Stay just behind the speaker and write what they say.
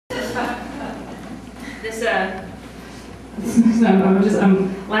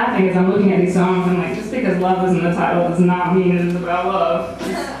I'm laughing as I'm looking at these songs. I'm like, just because love is in the title does not mean it is about love.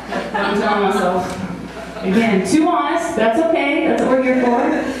 I'm telling myself. Again, too honest, that's okay, that's what we're here for.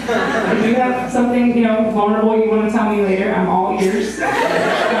 If you have something, vulnerable you want to tell me later, I'm all ears.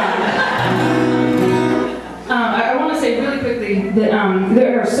 I want to say really quickly that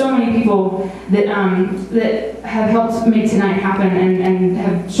there are so many people that have helped make tonight happen and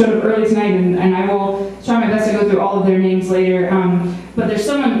have showed up early tonight, and I will try my best to go through all of their names later. But there's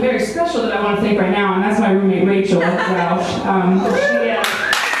someone very special that I want to thank right now, and that's my roommate Rachel Roush.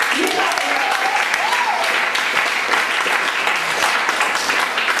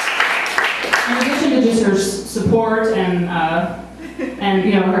 In addition to just her support and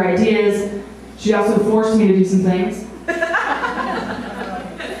her ideas, she also forced me to do some things.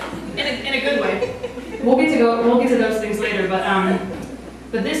 in a good way. We'll get to those things later, but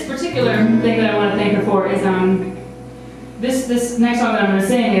this particular thing that I want to thank her for is this next song that I'm going to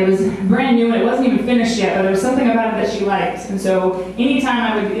sing. It was brand new and it wasn't even finished yet, but there was something about it that she liked. And so anytime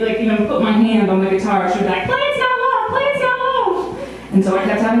I would put my hand on the guitar, she would be like, "Play It's Not Love, play It's Not Love." And so I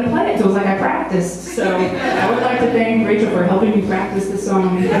kept having to play it. So it was like I practiced. So I would like to thank Rachel for helping me practice this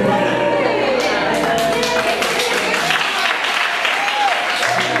song.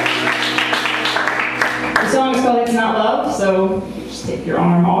 The song is called It's Not Love, so just take your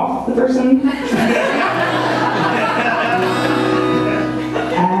arm off the person.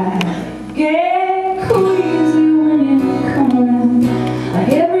 I get crazy when you come around, like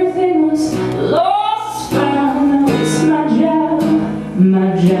everything was lost, found. Now it's my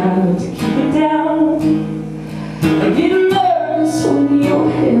job to keep it down. I get nervous when your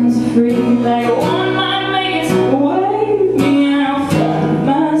hands are free, like